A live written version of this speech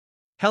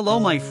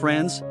Hello my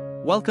friends,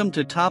 welcome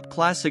to Top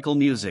Classical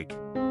Music.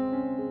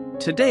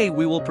 Today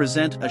we will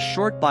present a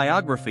short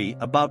biography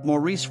about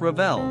Maurice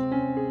Ravel.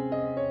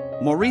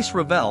 Maurice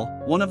Ravel,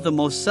 one of the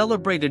most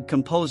celebrated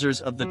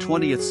composers of the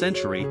 20th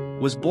century,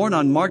 was born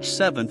on March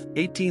 7,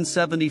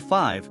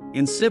 1875,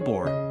 in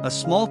Ciboure, a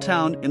small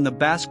town in the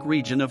Basque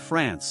region of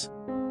France.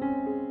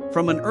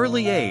 From an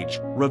early age,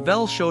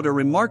 Ravel showed a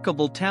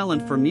remarkable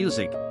talent for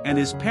music, and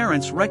his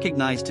parents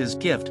recognized his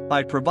gift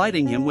by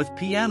providing him with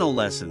piano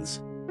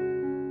lessons.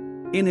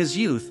 In his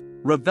youth,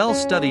 Ravel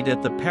studied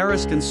at the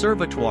Paris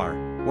Conservatoire,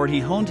 where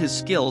he honed his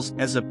skills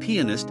as a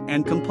pianist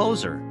and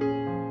composer.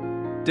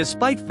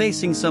 Despite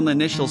facing some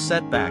initial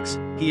setbacks,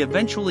 he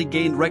eventually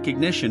gained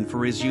recognition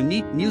for his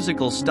unique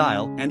musical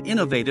style and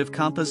innovative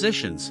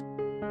compositions.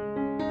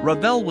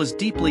 Ravel was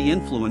deeply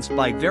influenced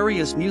by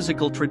various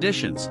musical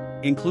traditions,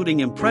 including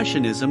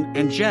impressionism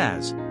and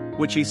jazz,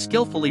 which he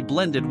skillfully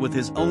blended with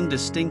his own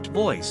distinct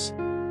voice.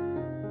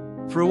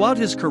 Throughout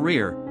his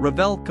career,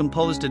 Ravel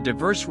composed a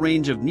diverse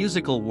range of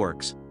musical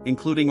works,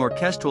 including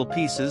orchestral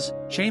pieces,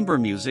 chamber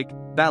music,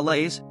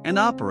 ballets, and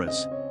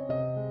operas.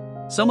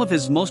 Some of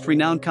his most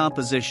renowned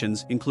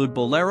compositions include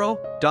Boléro,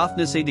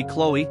 Daphnis et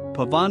Chloé,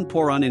 Pavane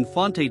pour un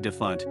infante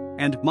défunte,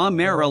 and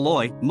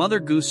mère, Mother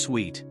Goose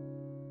Suite.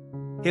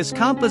 His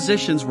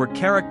compositions were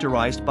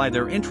characterized by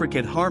their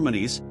intricate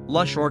harmonies,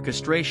 lush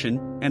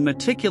orchestration, and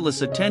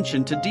meticulous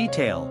attention to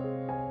detail.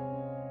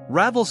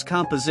 Ravel's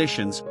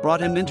compositions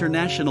brought him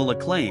international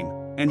acclaim,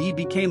 and he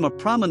became a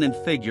prominent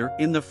figure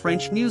in the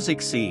French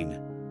music scene.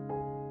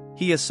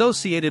 He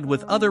associated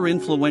with other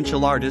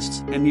influential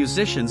artists and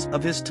musicians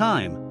of his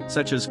time,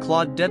 such as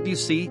Claude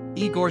Debussy,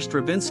 Igor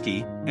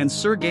Stravinsky, and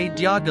Sergei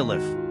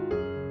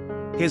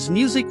Diaghilev. His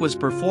music was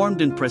performed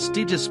in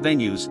prestigious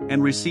venues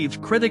and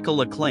received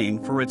critical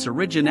acclaim for its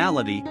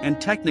originality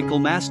and technical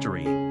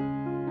mastery.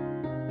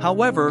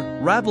 However,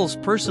 Ravel's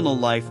personal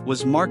life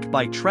was marked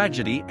by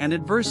tragedy and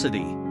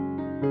adversity.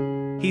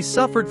 He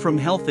suffered from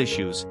health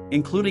issues,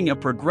 including a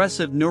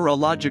progressive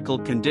neurological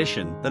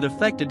condition that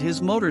affected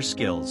his motor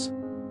skills.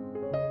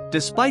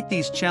 Despite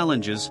these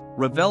challenges,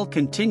 Ravel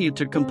continued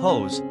to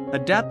compose,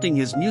 adapting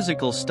his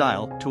musical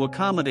style to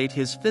accommodate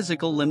his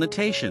physical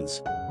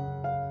limitations.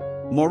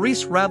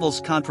 Maurice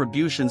Ravel's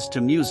contributions to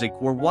music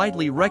were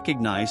widely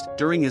recognized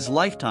during his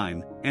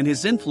lifetime, and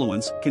his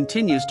influence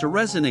continues to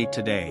resonate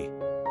today.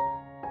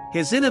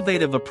 His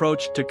innovative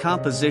approach to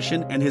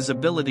composition and his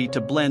ability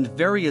to blend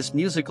various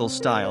musical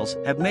styles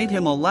have made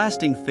him a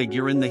lasting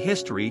figure in the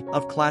history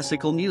of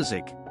classical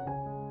music.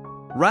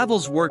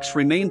 Ravel's works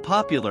remain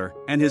popular,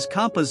 and his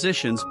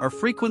compositions are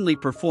frequently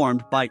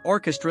performed by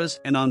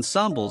orchestras and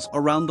ensembles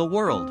around the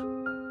world.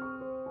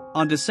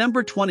 On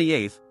December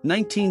 28,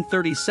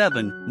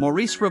 1937,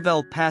 Maurice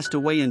Ravel passed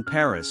away in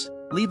Paris,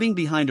 leaving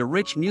behind a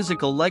rich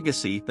musical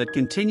legacy that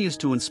continues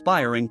to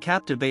inspire and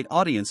captivate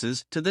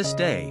audiences to this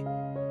day.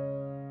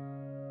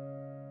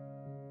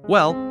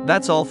 Well,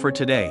 that's all for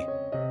today.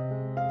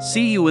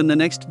 See you in the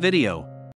next video.